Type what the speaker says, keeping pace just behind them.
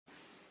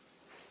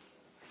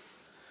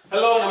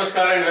Hello,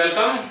 Namaskar and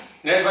welcome.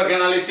 Network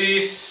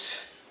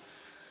analysis,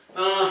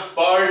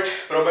 PERT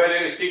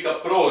probabilistic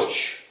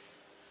approach.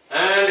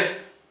 And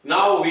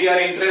now we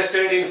are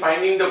interested in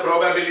finding the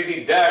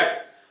probability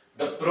that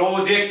the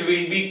project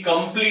will be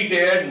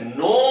completed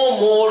no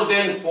more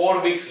than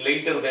 4 weeks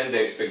later than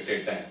the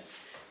expected time.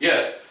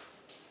 Yes.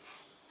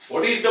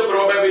 What is the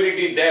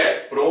probability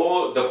that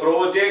the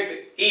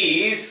project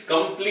is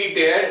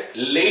completed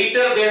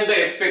later than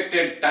the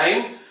expected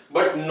time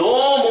but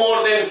no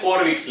more than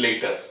 4 weeks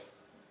later?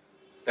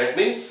 That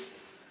means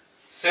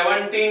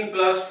 17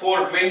 plus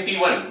 4,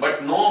 21,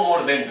 but no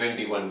more than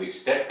 21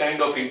 weeks. That kind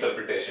of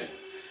interpretation.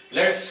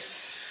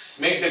 Let's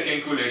make the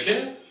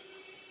calculation.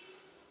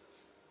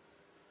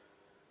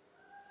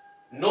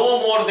 No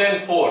more than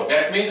 4,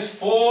 that means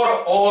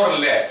 4 or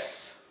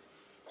less.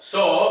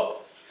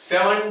 So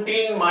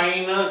 17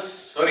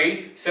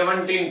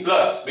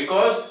 plus,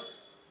 because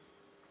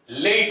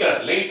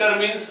later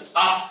means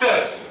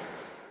after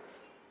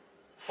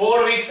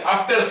 4 weeks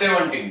after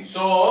 17.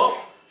 So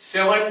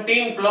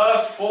 17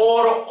 plus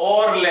 4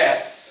 or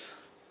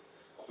less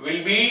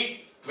will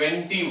be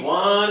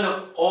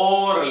 21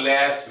 or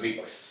less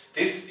weeks.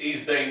 This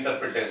is the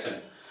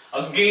interpretation.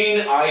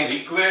 Again, I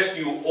request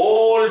you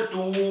all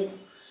to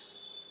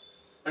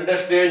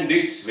understand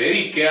this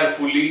very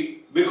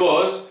carefully,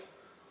 because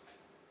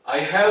I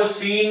have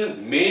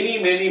seen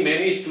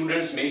many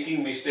students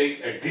making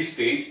mistake at this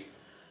stage,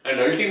 and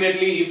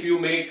ultimately if you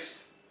make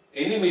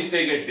any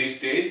mistake at this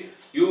stage,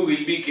 you will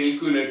be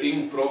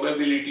calculating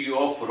probability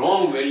of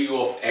wrong value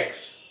of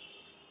x,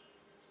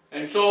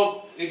 and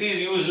so it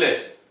is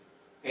useless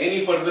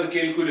any further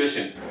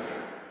calculation.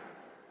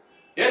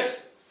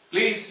 Yes,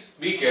 please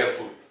be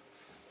careful.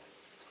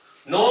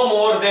 No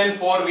more than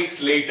 4 weeks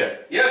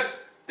later.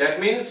 Yes, that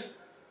means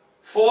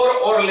 4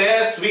 or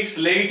less weeks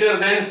later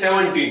than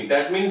 17.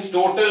 That means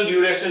total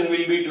duration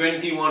will be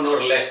 21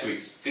 or less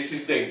weeks. This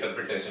is the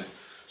interpretation.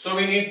 So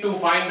we need to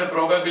find the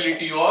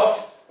probability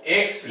of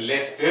x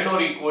less than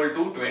or equal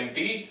to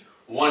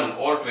 21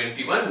 or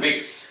 21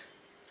 weeks.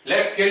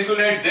 Let's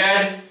calculate z.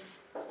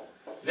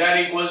 Z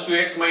equals to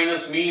x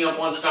minus mean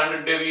upon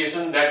standard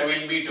deviation. That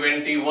will be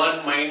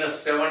 21 minus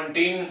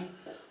 17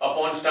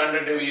 upon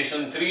standard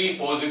deviation 3,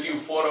 positive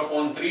 4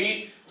 upon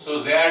 3. So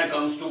z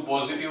comes to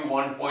positive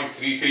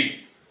 1.33.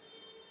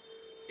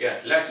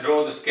 Yes, let's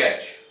draw the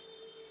sketch.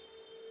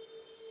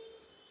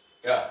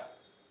 Yeah.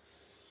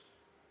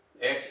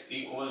 X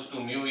equals to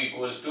mu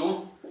equals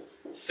to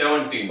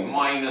 17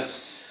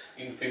 minus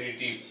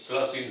infinity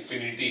plus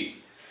infinity.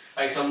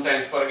 I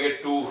sometimes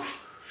forget to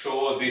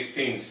show these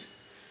things.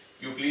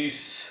 You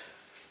please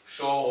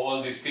show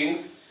all these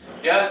things.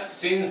 Yes,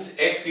 since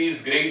x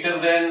is greater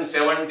than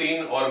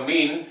 17 or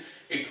mean,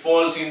 it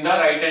falls in the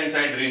right hand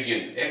side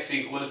region. X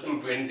equals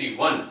to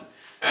 21.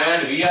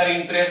 And we are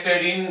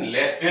interested in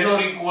less than or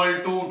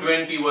equal to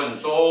 21.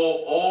 So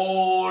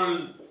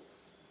all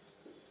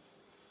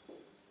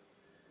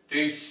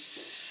this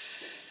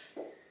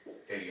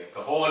area,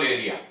 the whole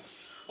area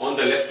on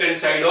the left hand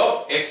side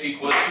of x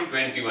equals to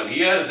 21.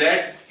 Here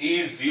z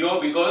is 0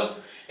 because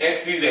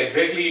x is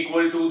exactly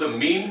equal to the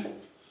mean.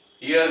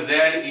 Here z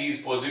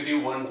is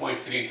positive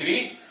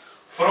 1.33.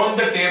 From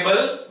the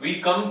table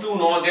we come to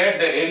know that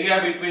the area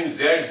between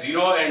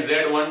z0 and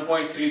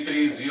z1.33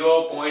 is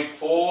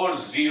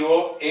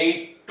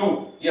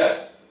 0.4082.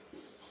 Yes.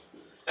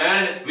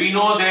 And we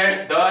know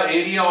that the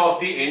area of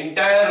the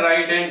entire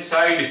right hand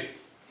side,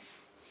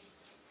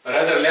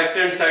 rather left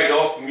hand side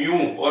of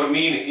mu or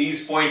mean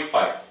is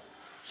 0.5.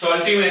 So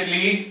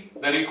ultimately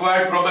the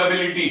required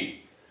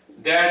probability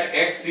that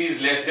x is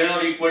less than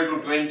or equal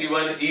to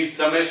 21 is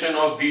summation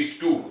of these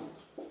two.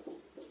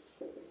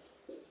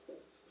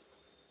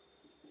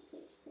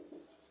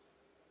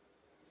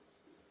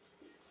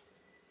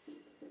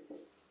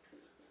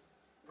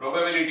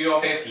 Probability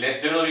of x less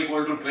than or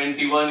equal to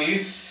 21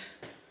 is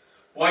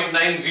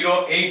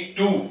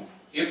 0.9082.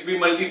 If we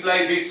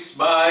multiply this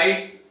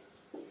by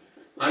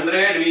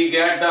 100, we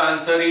get the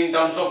answer in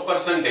terms of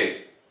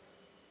percentage.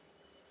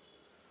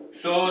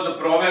 So the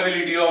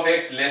probability of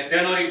x less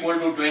than or equal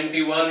to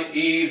 21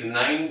 is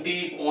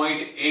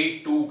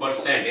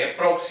 90.82%.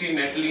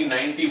 Approximately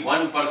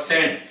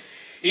 91%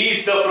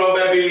 is the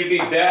probability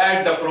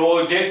that the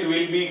project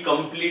will be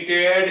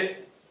completed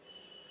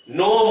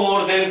no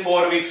more than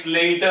 4 weeks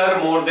later,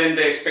 more than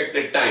the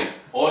expected time.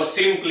 Or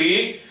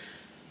simply,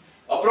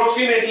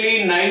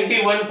 approximately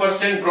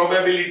 91%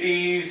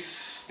 probability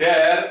is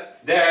there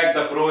that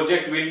the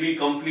project will be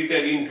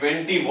completed in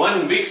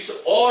 21 weeks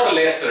or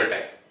lesser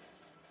time.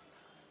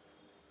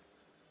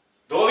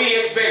 Though we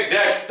expect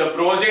that the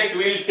project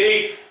will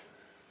take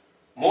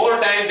more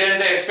time than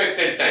the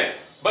expected time,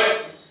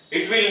 but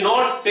it will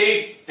not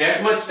take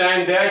that much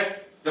time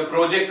that the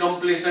project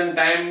completion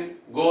time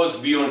goes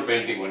beyond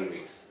 21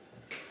 weeks.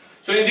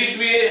 So in this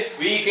way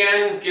we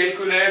can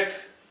calculate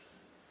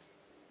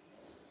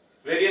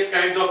various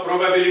kinds of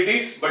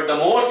probabilities, but the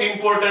most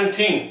important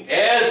thing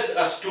as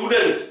a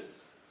student,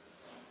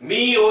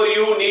 me or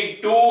you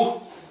need to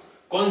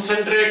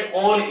concentrate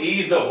on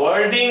is the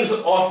wordings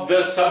of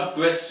the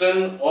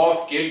sub-question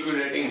of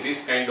calculating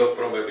this kind of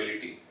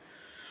probability.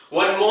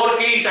 One more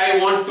case I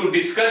want to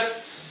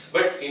discuss,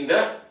 but in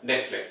the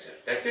next lecture.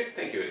 That's it.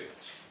 Thank you very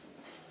much.